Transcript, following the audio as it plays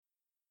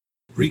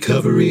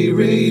Recovery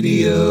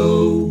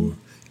Radio,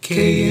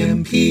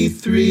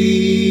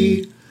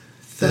 KMP3,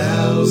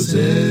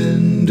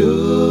 1000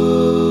 Oaks.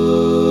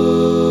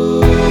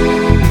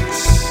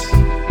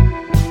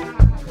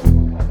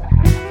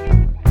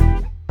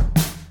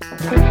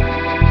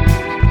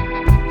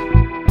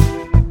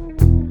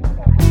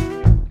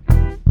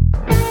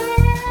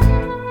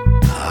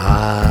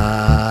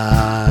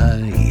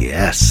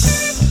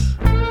 Yes.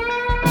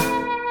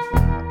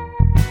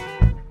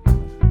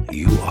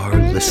 You are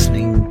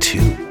listening to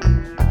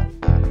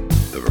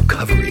the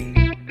Recovery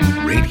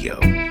Radio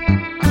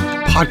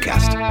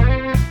podcast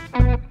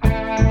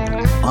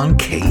on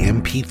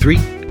KMP3.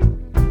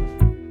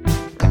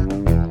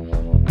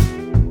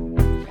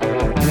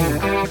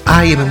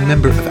 I am a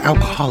member of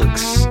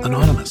Alcoholics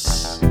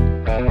Anonymous.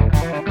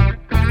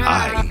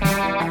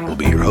 I will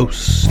be your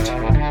host.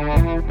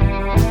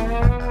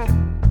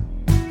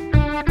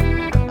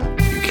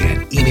 You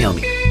can email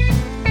me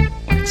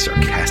at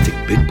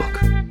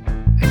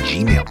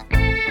sarcasticbigbook@gmail.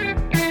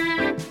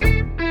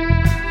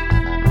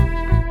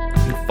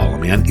 You can follow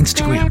me on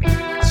Instagram,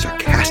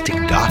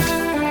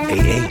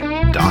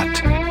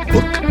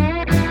 sarcastic.aa.book.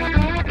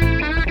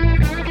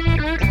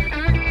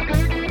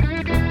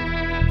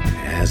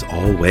 As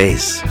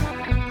always,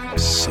 I'm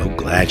so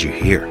glad you're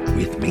here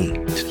with me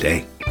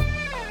today.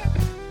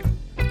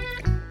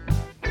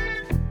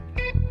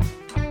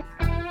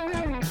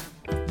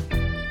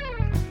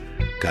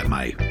 Got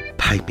my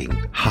piping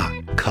hot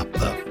cup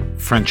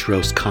of French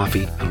roast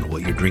coffee. I don't know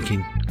what you're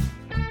drinking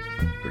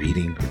or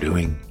eating or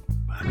doing.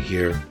 I'm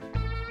here.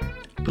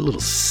 Put a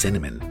little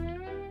cinnamon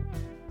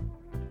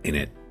in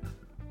it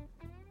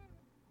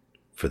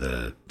for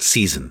the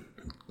season.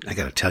 I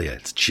gotta tell you,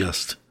 it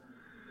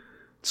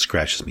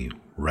scratches me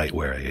right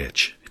where I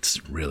itch.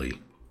 It's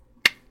really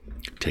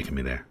taking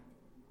me there.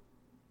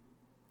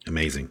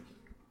 Amazing.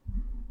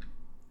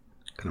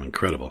 Kind of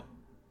incredible.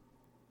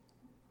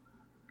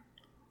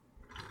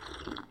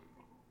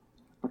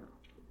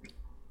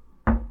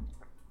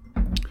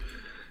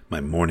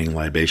 My morning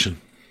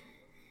libation.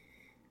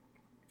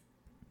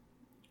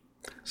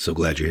 So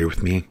glad you're here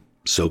with me.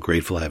 So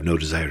grateful I have no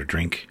desire to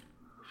drink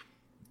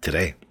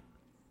today.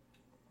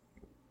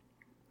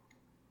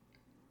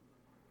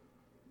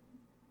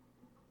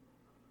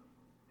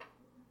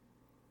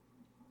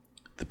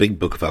 The Big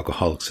Book of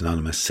Alcoholics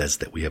Anonymous says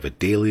that we have a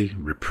daily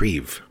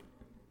reprieve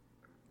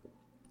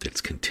that's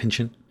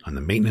contingent on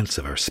the maintenance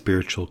of our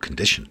spiritual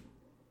condition.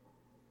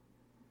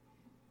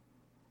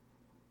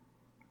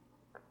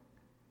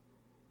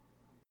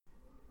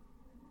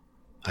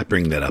 I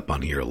bring that up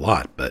on here a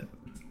lot, but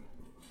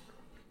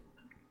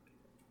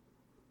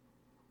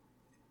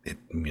I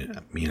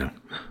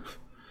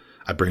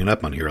bring it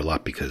up on here a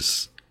lot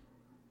because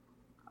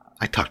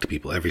I talk to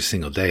people every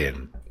single day,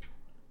 and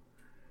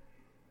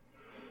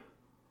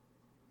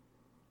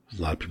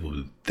a lot of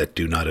people that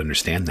do not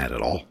understand that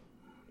at all.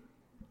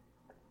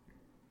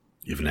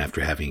 Even after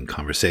having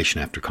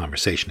conversation after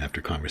conversation after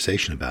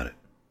conversation about it.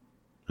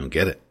 I don't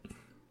get it.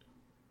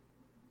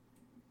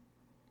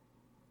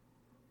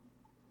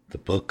 The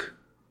book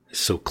is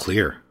so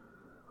clear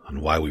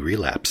on why we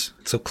relapse.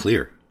 It's so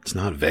clear. It's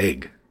not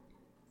vague.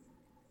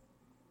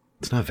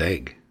 It's not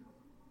vague.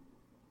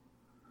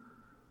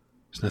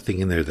 There's nothing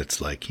in there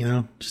that's like,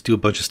 just do a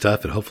bunch of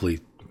stuff and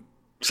hopefully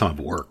some of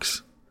it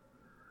works.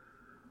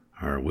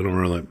 Or we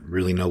don't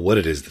really know what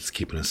it is that's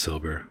keeping us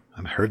sober.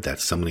 I've heard that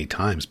so many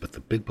times, but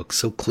the big book's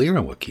so clear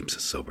on what keeps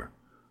us sober.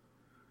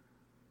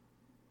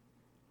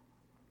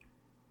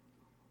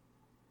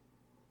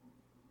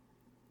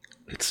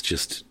 It's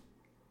just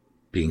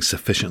being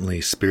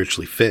sufficiently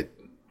spiritually fit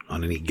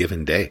on any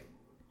given day.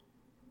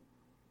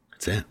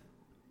 That's it.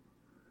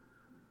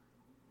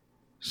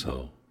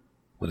 So,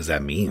 what does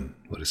that mean?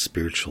 What does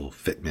spiritual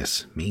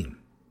fitness mean?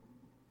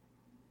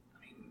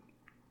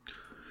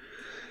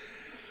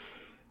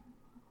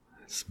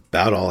 It's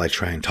about all I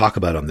try and talk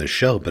about on this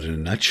show, but in a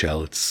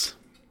nutshell, it's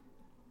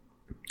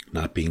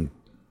not being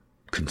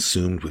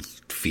consumed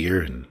with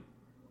fear and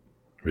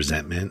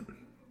resentment.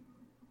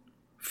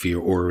 Fear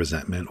or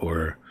resentment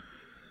or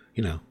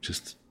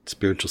just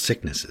spiritual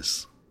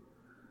sicknesses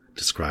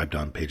described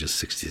on pages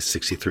 60 to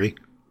 63.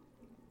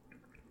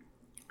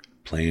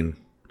 Playing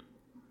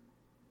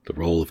the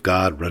role of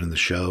God, running the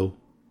show,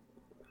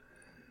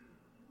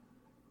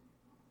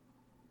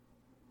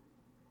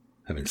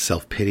 having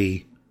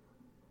self-pity,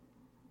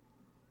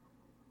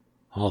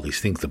 all these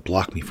things that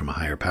block me from a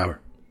higher power.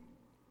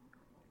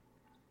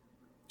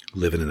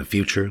 Living in the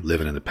future,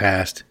 living in the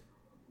past,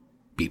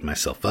 beating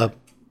myself up,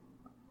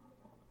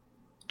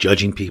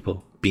 judging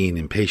people, being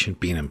impatient,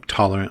 being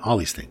intolerant, all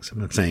these things. I'm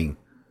not saying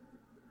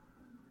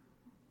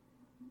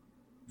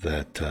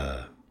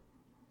that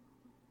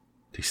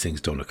these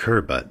things don't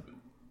occur, but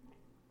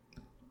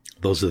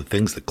those are the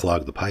things that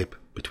clog the pipe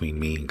between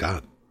me and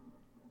God.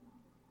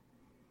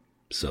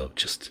 So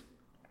just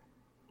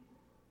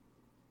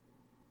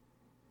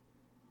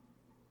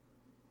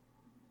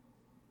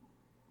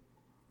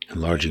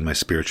enlarging my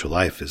spiritual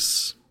life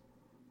is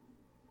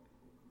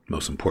the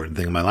most important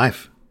thing in my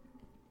life.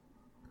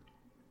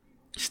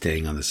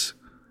 Staying on this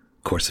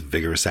course of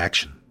vigorous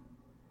action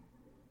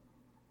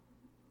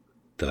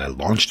that I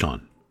launched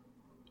on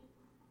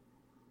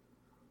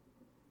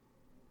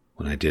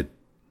when I did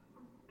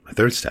my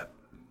third step.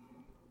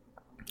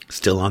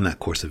 Still on that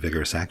course of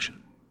vigorous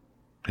action.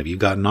 Have you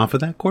gotten off of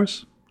that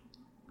course?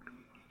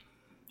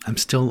 I'm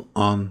still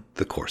on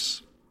the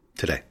course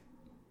today.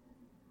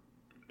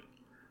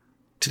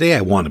 Today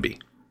I want to be,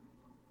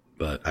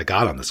 but I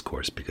got on this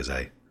course because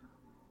I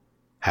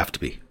have to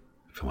be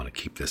if I want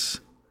to keep this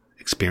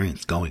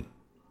experience going.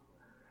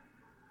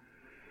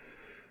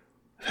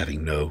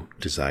 Having no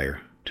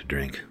desire to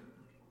drink.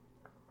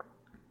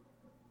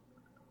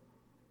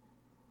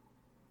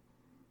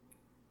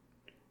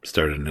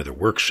 Started another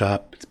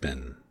workshop. It's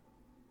been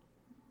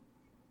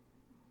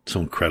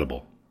so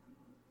incredible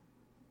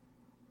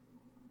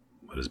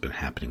what has been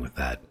happening with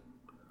that.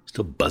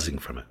 Still buzzing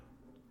from it.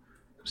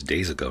 It was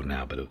days ago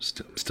now, but I'm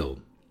still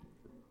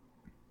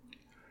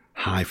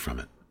high from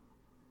it.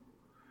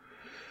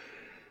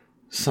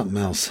 Something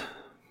else.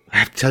 I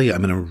have to tell you,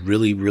 I'm in a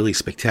really, really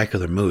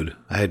spectacular mood.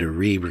 I had to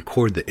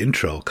re-record the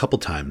intro a couple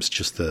times,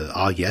 just the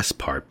ah yes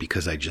part,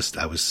 because I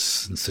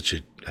was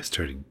in I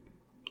started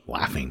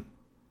laughing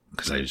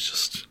because I was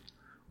just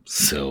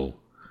so.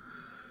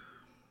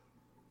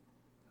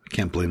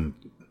 Can't blame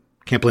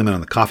it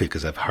on the coffee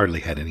because I've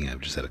hardly had any.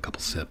 I've just had a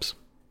couple sips,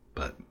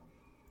 but.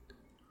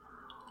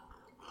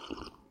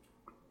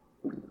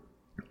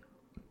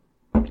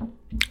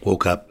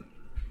 Woke up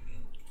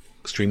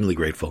extremely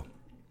grateful.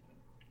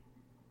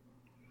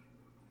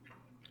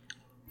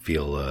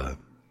 Feel a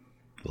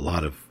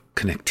lot of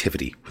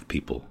connectivity with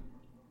people.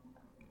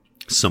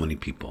 So many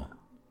people.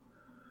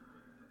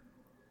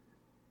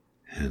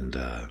 And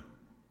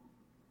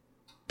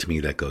to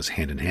me, that goes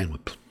hand in hand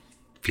with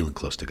feeling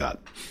close to God.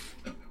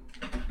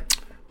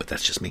 But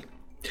that's just me.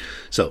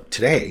 So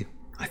today,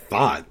 I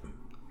thought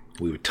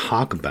we would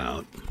talk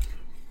about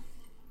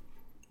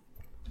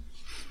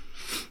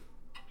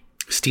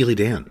Steely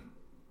Dan.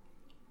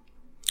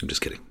 I'm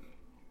just kidding.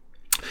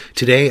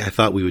 Today, I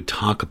thought we would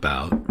talk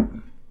about,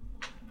 I'm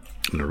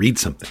going to read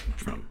something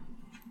from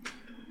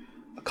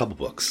a couple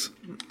books.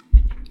 I'm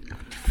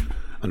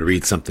going to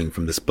read something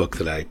from this book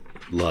that I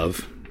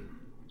love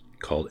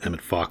called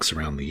Emmett Fox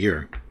Around the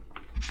Year.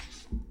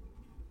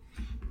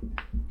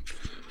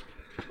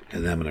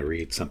 And then I'm going to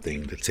read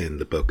something that's in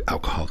the book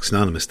Alcoholics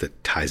Anonymous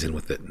that ties in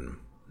with it and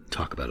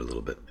talk about it a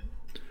little bit.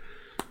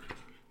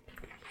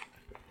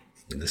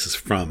 And this is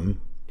from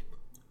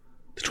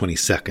the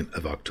 22nd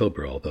of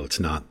October, although it's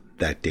not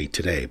that date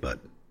today, but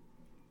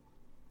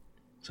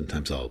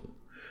sometimes I'll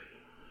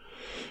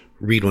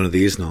read one of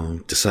these and I'll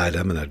decide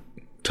I'm going to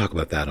talk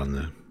about that on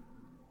the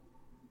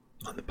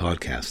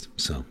podcast.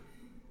 So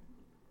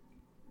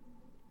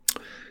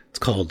it's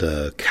called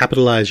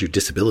Capitalize Your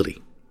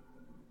Disability.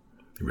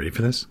 You ready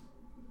for this?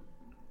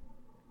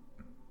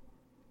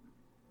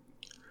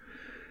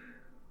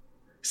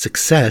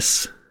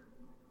 Success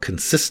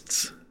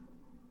consists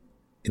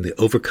in the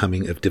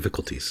overcoming of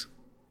difficulties.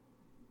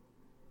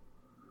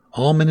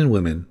 All men and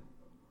women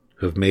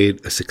who have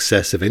made a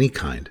success of any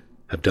kind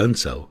have done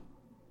so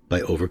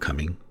by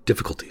overcoming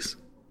difficulties.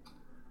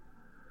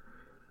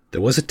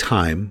 There was a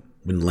time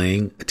when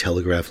laying a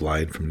telegraph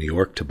line from New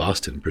York to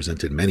Boston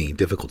presented many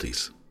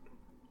difficulties.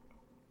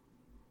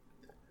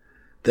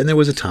 Then there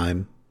was a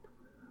time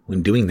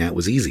when doing that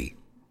was easy,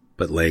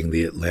 but laying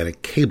the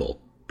Atlantic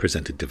cable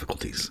presented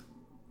difficulties.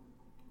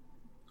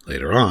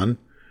 Later on,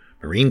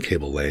 marine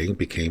cable laying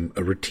became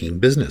a routine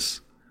business,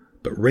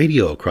 but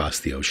radio across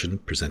the ocean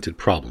presented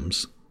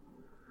problems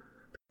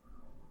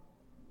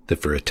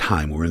that for a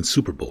time were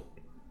insuperable.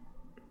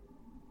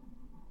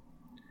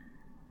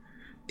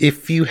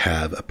 If you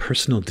have a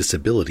personal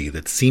disability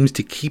that seems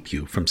to keep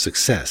you from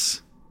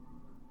success,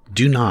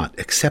 do not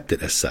accept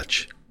it as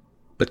such,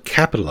 but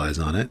capitalize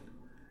on it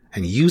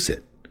and use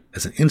it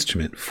as an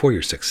instrument for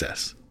your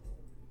success.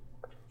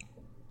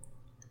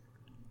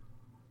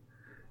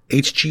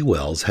 H.G.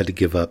 Wells had to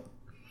give up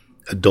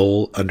a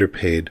dull,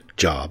 underpaid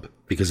job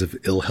because of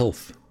ill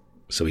health,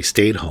 so he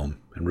stayed home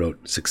and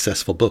wrote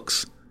successful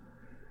books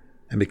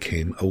and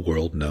became a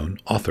world-known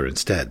author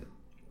instead.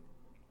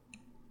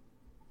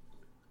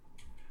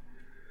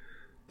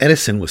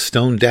 Edison was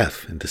stone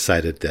deaf and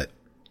decided that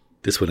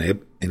this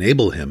would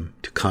enable him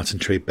to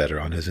concentrate better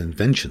on his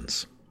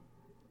inventions.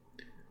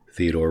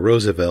 Theodore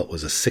Roosevelt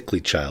was a sickly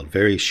child,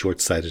 very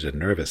short-sighted and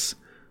nervous.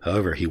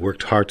 However, he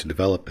worked hard to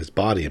develop his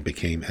body and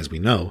became, as we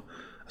know,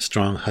 a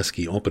strong,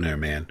 husky, open-air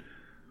man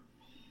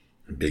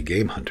and big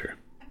game hunter.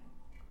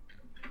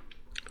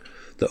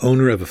 The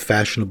owner of a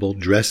fashionable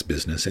dress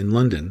business in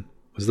London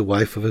was the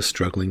wife of a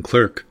struggling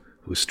clerk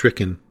who was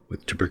stricken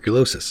with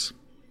tuberculosis.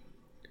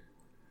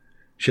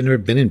 She had never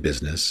been in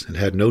business and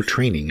had no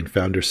training and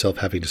found herself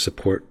having to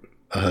support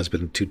a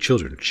husband and 2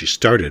 children. She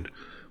started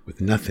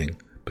with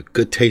nothing but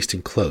good taste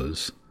in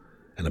clothes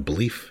and a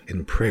belief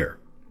in prayer.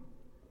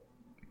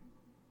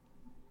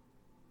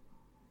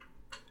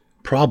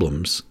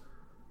 Problems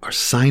are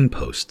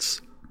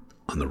signposts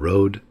on the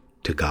road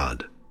to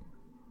God.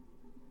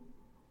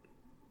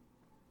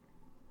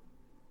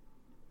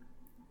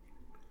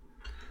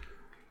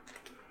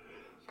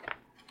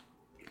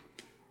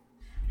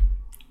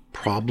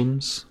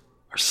 problems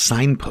are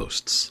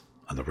signposts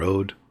on the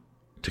road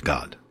to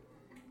God.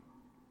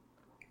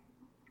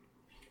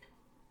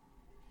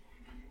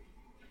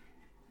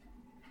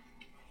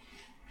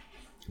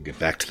 I'll get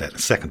back to that in a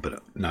second,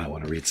 but now I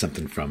want to read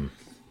something from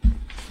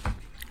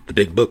the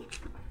big book.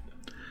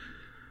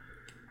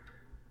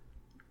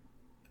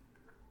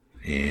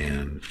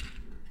 And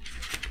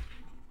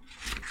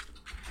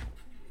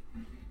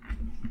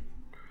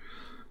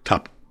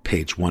top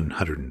page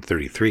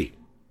 133.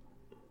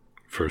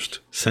 First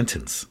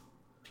sentence.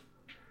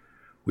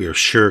 We are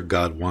sure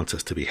God wants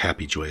us to be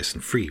happy, joyous,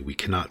 and free. We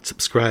cannot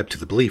subscribe to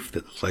the belief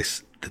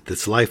that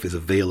this life is a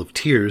vale of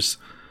tears,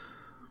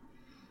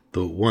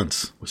 though it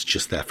once was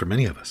just that for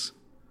many of us.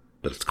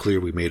 But it's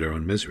clear we made our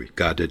own misery.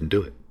 God didn't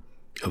do it.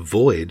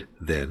 Avoid,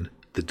 then,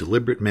 the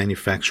deliberate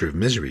manufacture of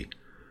misery.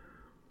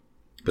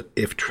 But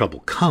if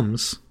trouble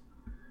comes,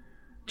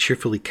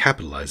 cheerfully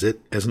capitalize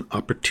it as an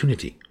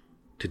opportunity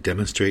to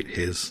demonstrate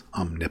his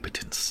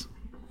omnipotence.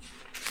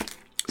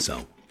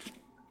 So,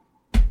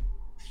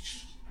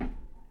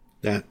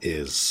 that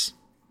is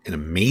an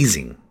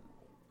amazing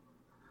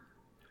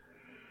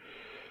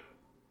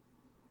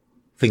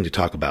thing to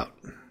talk about,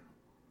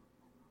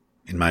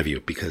 in my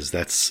view, because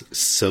that's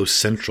so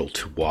central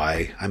to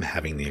why I'm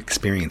having the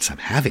experience I'm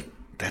having.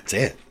 That's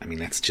it. I mean,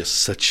 that's just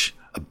such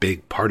a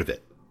big part of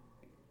it.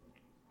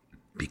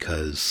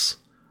 Because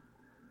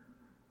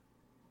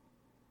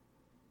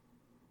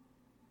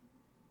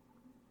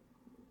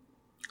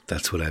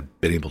that's what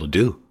I've been able to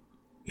do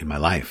in my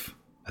life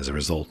as a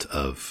result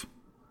of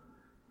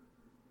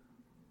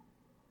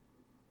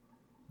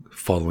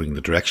following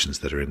the directions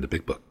that are in the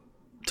big book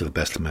to the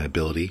best of my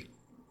ability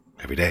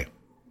every day.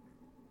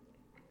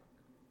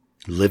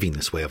 Living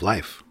this way of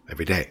life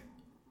every day.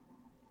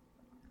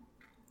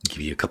 I'll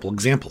give you a couple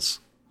examples.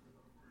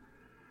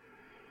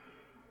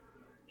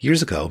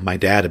 Years ago, my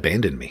dad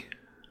abandoned me.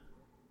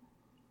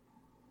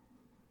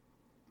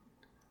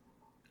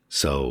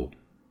 So,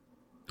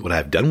 what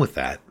I've done with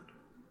that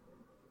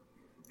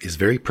is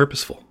very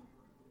purposeful.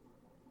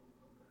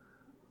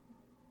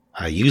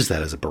 I use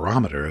that as a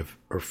barometer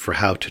for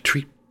how to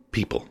treat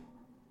people.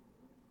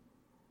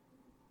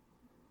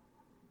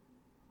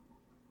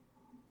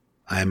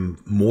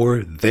 I'm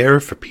more there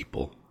for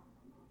people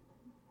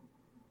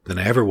than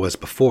I ever was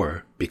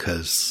before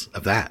because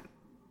of that.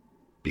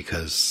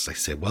 Because I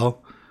say,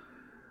 well,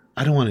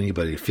 I don't want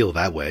anybody to feel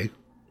that way.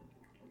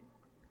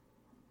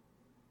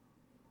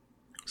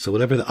 So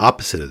whatever the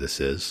opposite of this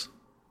is,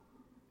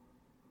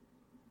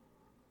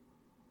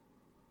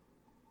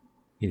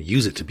 you know,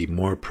 use it to be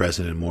more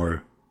present and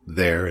more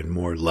there and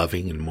more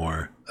loving and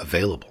more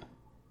available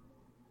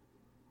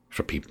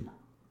for people.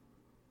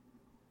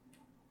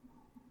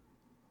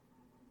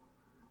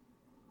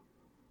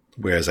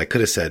 Whereas I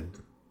could have said,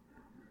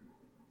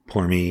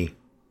 poor me,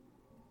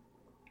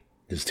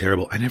 this is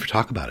terrible. I never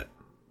talk about it.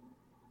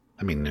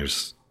 I mean, my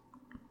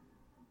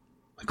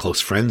close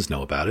friends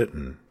know about it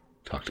and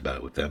talked about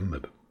it with them,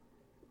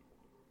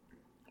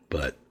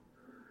 but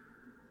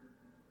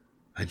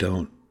I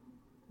don't,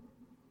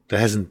 that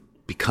hasn't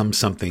become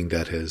something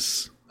that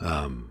has,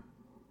 I've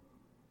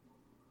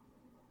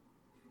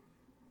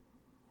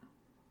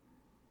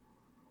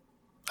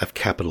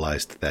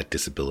capitalized that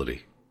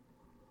disability.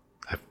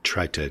 I've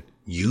tried to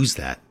use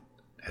that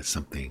as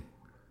something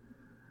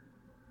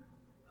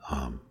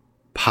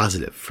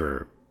positive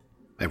for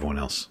everyone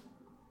else.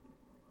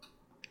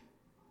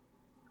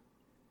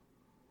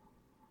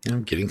 You know,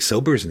 getting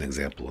sober is an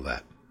example of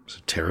that. It's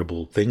a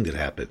terrible thing that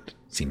happened,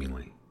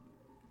 seemingly.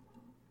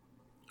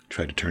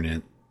 Tried to turn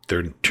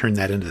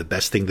that into the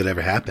best thing that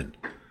ever happened.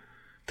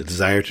 The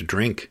desire to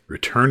drink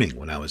returning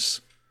when I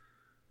was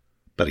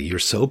about a year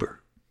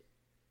sober.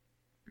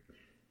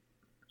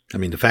 I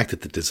mean, the fact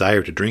that the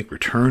desire to drink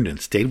returned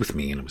and stayed with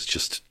me and it was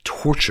just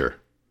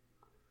torture.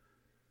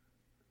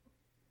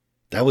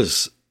 That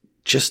was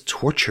just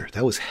torture.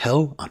 That was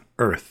hell on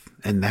earth.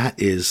 And that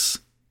is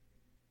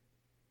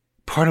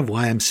part of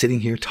why I'm sitting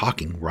here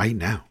talking right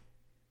now.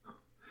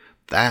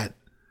 That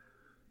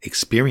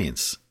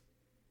experience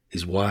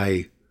is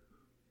why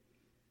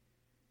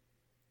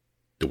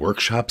the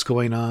workshop's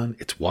going on.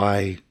 It's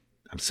why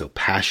I'm so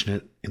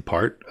passionate in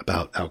part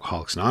about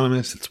Alcoholics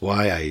Anonymous. It's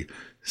why I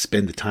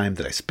spend the time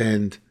that I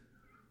spend.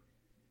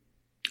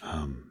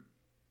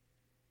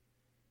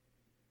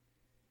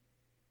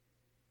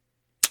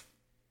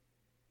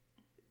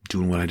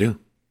 Doing what I do.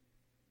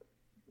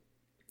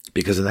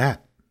 Because of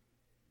that.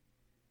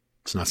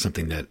 It's not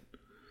something that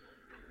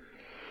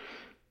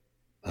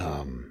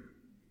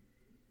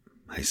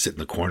I sit in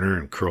the corner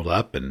and curled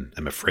up and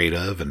I'm afraid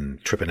of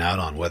and tripping out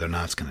on whether or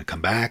not it's going to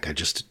come back.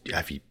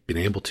 I've been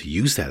able to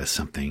use that as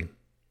something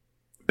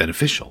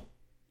beneficial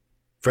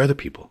for other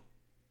people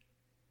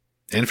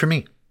and for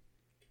me.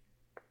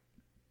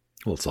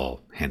 Well, it's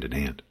all hand in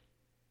hand,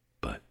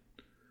 but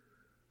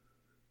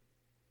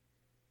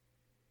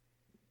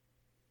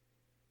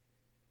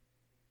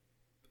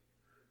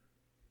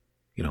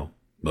you know,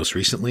 most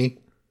recently,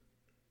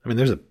 I mean,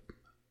 there's a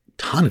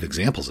ton of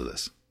examples of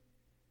this.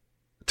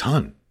 A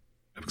ton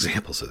of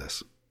examples of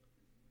this.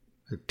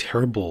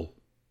 terrible,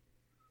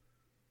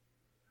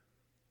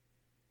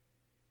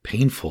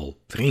 painful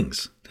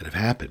things that have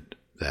happened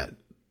that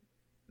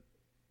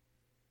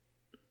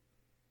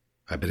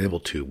I've been able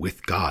to,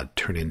 with God,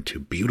 turn into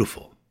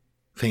beautiful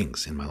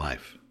things in my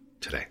life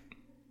today.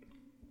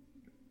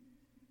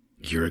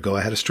 A year ago,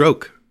 I had a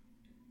stroke.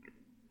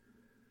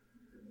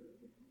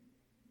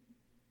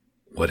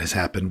 What has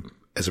happened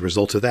as a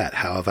result of that?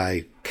 How have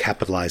I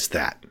capitalized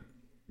that?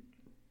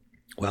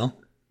 Well,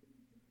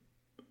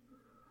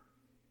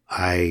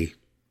 I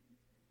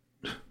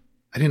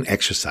didn't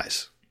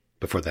exercise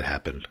before that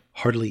happened.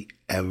 Hardly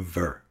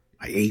ever.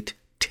 I ate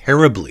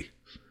terribly.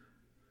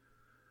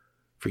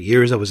 For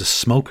years, I was a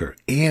smoker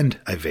and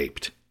I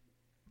vaped.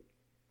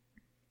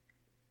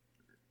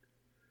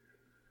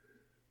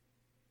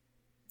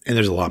 And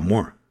there's a lot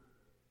more.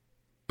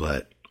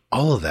 But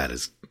all of that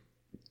has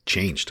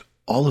changed.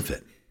 All of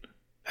it.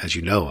 As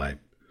you know,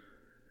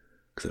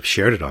 because I've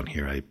shared it on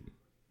here,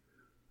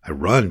 I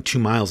run 2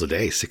 miles a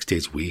day, 6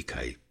 days a week.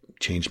 I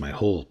changed my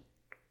whole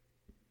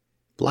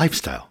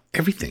lifestyle,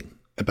 everything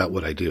about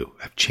what I do.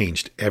 I've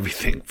changed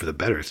everything for the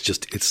better.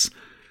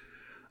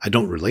 I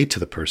don't relate to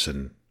the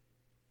person.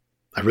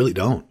 I really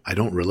don't. I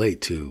don't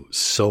relate to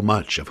so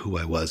much of who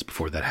I was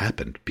before that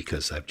happened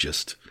because I've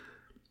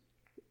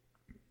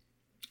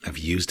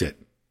used it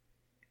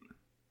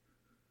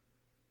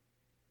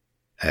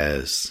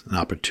as an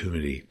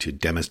opportunity to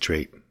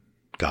demonstrate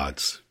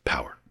God's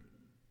power.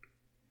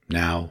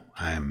 Now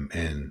I'm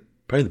in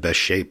probably the best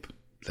shape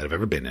that I've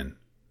ever been in.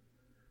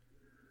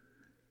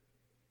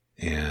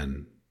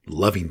 And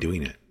loving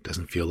doing it.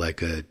 Doesn't feel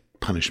like a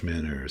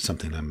punishment or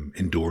something I'm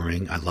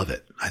enduring. I love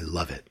it. I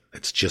love it.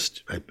 It's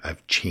just,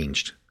 I've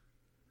changed.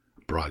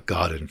 Brought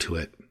God into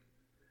it.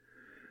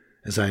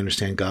 As I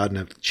understand God, and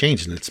I've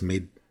changed, and it's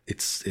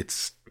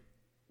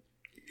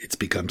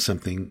become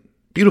something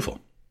beautiful.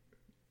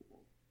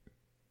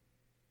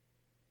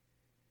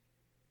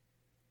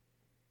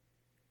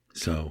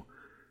 So,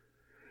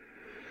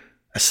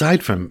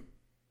 aside from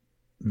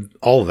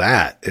all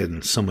that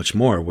and so much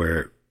more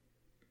where,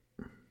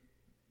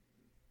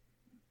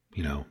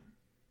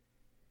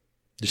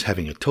 just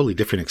having a totally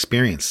different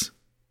experience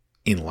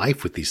in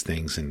life with these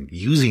things and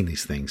using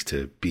these things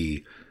to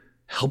be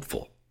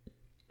helpful.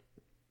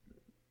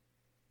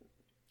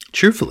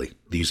 Cheerfully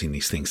using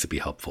these things to be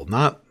helpful.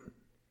 Not,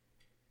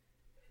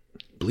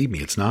 believe me,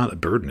 it's not a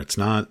burden. It's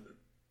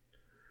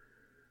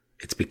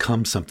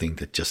become something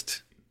that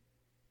just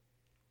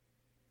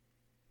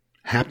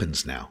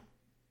happens now.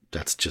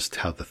 That's just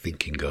how the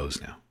thinking goes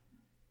now.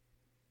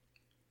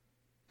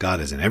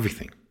 God is in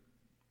everything.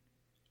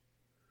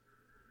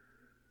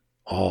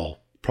 All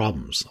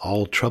problems,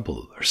 all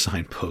trouble are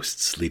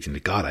signposts leading to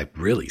God. I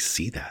really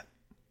see that.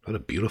 What a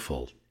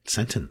beautiful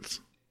sentence.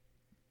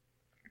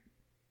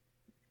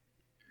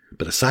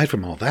 But aside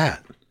from all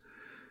that,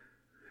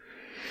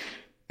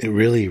 it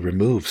really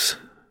removes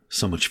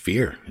so much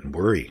fear and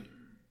worry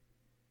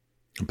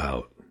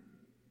about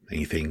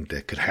anything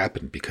that could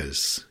happen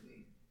because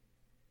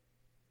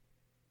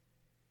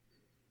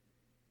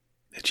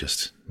it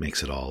just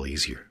makes it all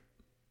easier.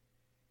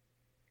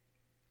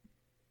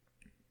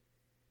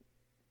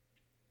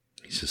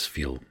 You just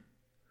feel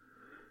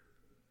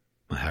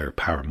my higher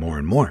power more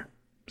and more.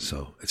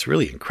 So it's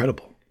really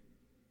incredible.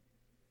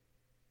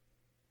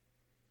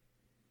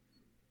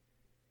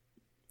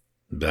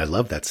 But I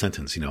love that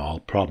sentence, all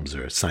problems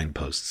are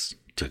signposts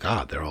to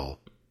God. They're all,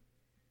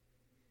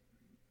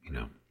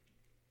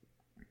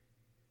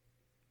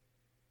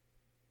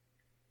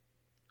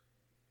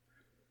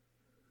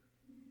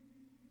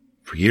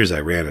 For years I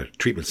ran a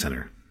treatment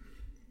center.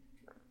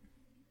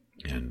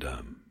 And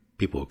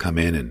people would come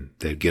in and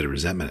they'd get a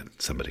resentment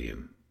at somebody.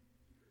 And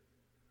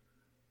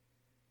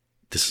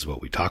this is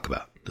what we talk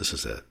about. This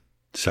is a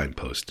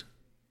signpost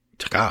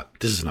to God.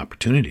 This is an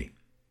opportunity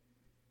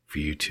for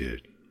you to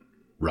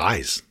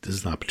rise. This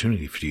is an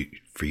opportunity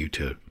for you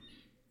to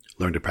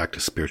learn to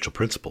practice spiritual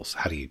principles.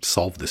 How do you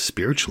solve this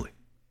spiritually?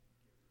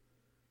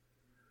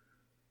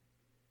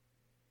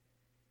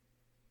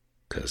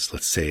 Because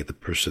let's say the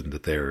person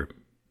that they're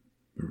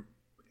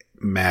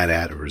mad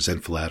at or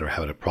resentful at or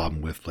having a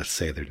problem with, let's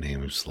say their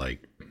name is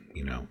like,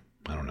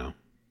 I don't know,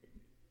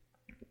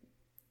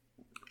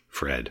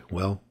 Fred.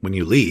 Well, when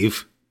you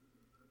leave,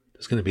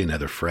 there's going to be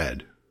another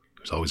Fred.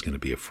 There's always going to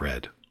be a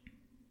Fred.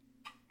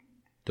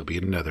 There'll be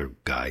another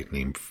guy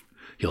named,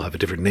 he'll have a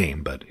different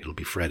name, but it'll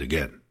be Fred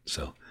again.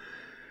 So,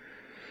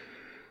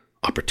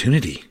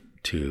 opportunity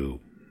to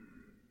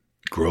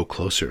grow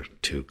closer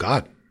to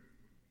God.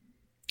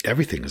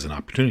 Everything is an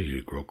opportunity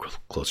to grow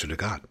closer to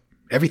God.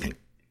 Everything.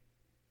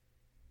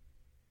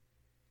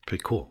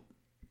 Pretty cool.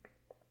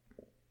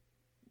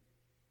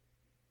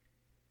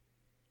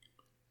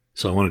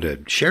 So I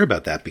wanted to share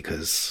about that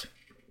because,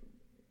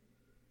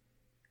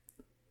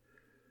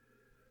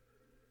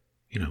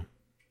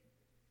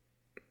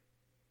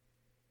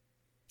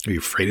 are you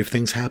afraid of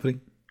things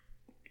happening?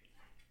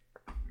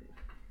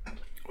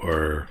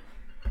 Or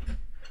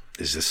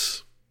is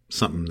this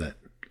something that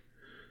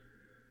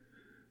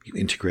you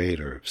integrate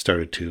or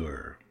started to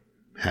or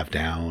have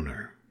down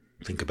or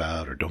think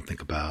about or don't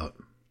think about.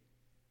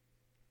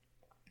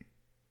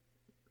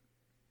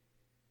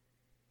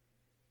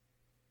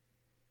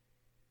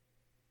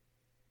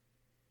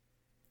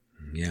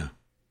 Yeah.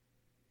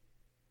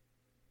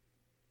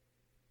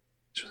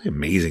 It's really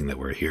amazing that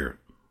we're here.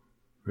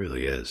 It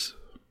really is.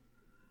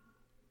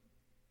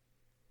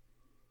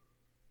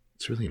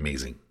 It's really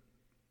amazing.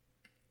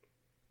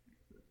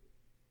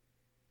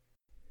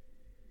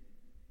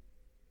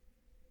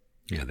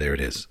 Yeah, there it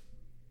is.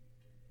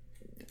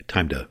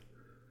 Time to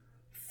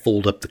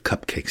fold up the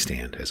cupcake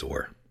stand, as it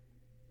were,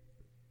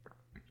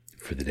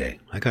 for the day.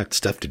 I got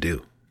stuff to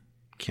do.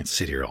 Can't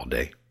sit here all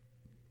day.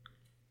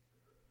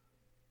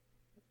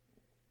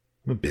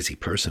 I'm a busy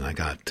person. I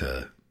got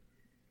an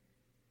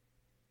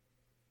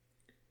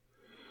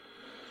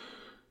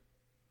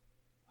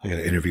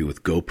interview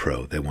with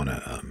GoPro. They want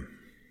to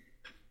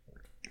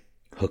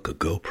hook a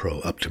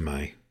GoPro up to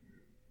my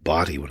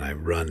body when I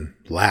run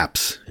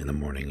laps in the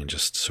morning and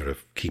just sort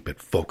of keep it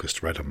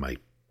focused right on my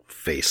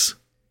face.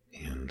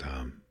 And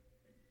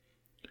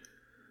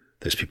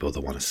there's people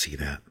that want to see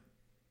that.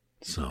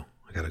 So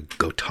I got to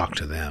go talk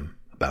to them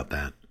about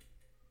that.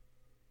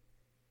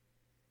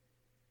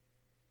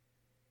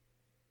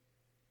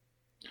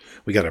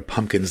 We got our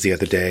pumpkins the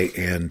other day,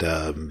 and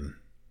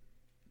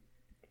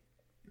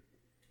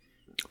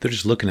they're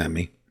just looking at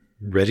me,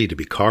 ready to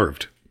be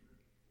carved.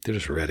 They're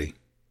just ready.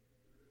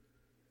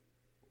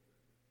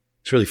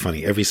 It's really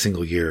funny. Every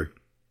single year,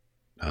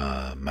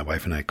 my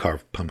wife and I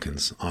carve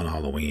pumpkins on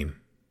Halloween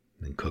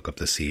and cook up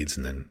the seeds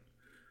and then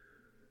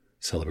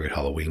celebrate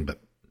Halloween. But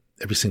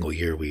every single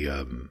year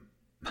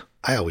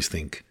I always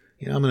think,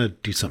 I'm going to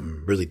do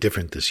something really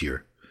different this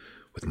year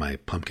with my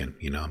pumpkin.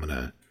 I'm going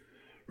to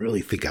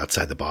really think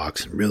outside the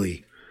box and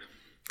really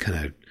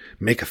kind of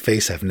make a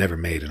face I've never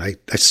made. And I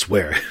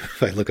swear,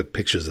 if I look at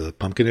pictures of the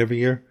pumpkin every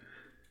year,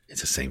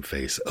 it's the same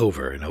face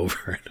over and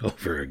over and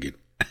over again.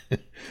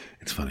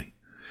 It's funny.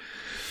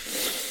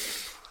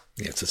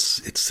 Yeah, it's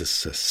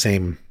this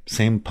same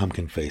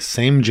pumpkin face,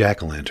 same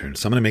jack-o'-lantern.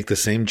 So I'm going to make the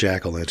same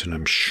jack-o'-lantern,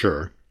 I'm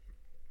sure,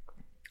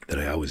 that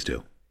I always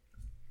do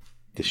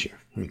this year.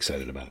 I'm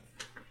excited about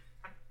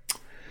it.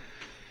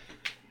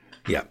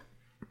 Yeah.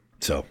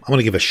 So I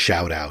want to give a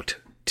shout out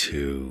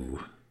to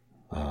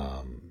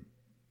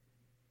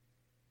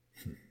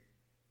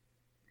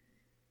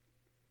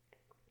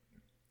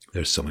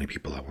there's so many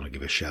people I want to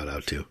give a shout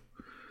out to.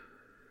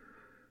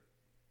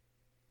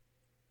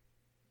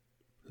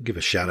 I'll give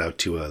a shout out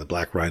to the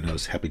Black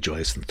Rhinos, Happy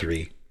Joyous and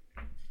 3,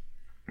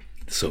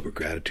 the Sober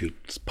Gratitude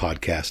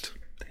podcast,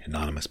 the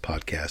anonymous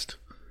podcast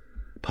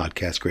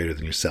greater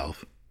than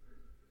yourself.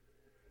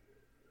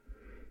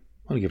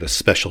 I want to give a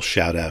special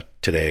shout out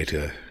today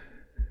to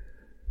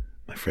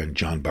my friend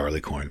John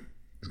Barleycorn.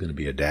 He's going to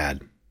be a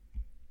dad.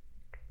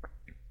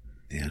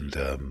 And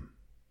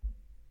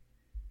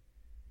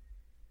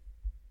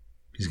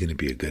he's going to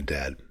be a good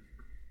dad.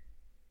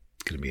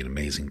 He's going to be an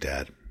amazing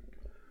dad.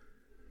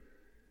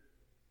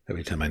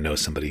 Every time I know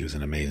somebody who's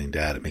an amazing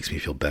dad, it makes me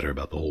feel better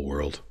about the whole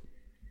world.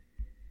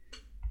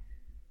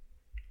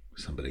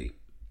 Somebody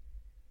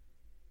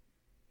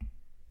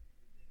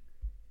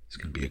is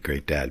going to be a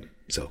great dad.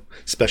 So,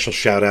 special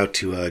shout out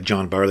to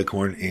John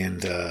Barleycorn,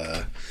 and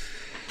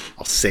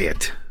I'll say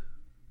it.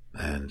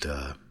 And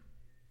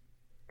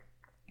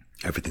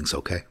everything's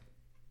okay.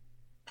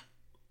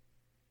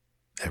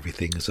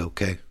 Everything is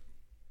okay.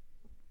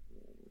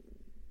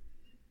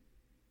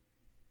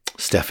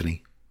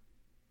 Stephanie,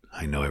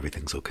 I know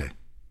everything's okay.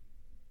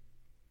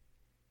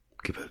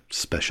 Give a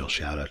special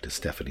shout out to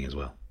Stephanie as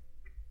well.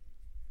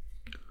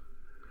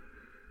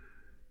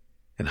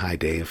 And hi,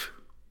 Dave.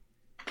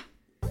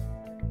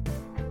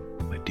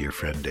 My dear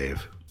friend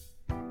Dave.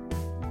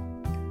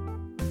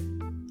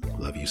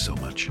 Love you so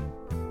much.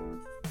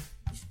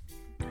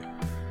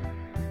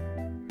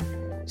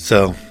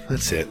 So,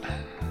 that's it.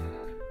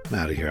 I'm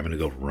out of here. I'm going to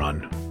go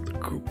run with the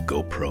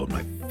GoPro in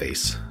my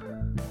face.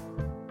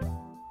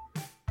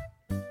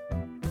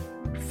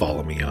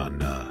 Follow me on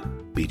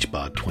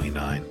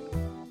BeachBod29.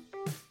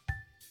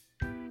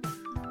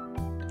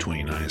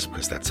 29 is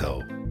because that's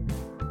how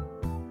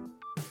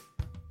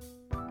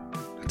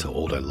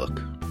old I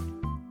look.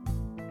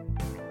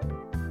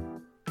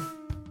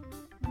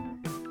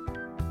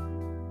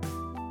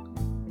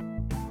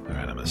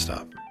 Alright, I'm going to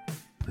stop.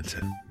 That's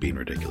it. Being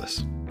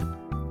ridiculous.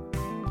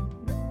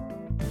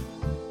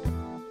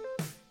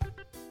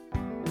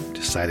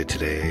 Decided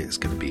today is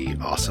going to be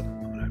awesome.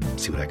 I'm going to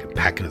see what I can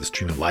pack into the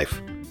stream of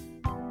life.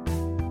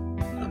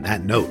 And on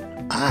that note,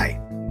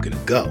 I'm going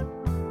to go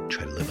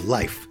try to live a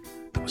life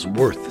that was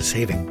worth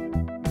saving.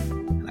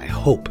 And I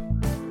hope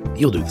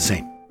you'll do the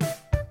same.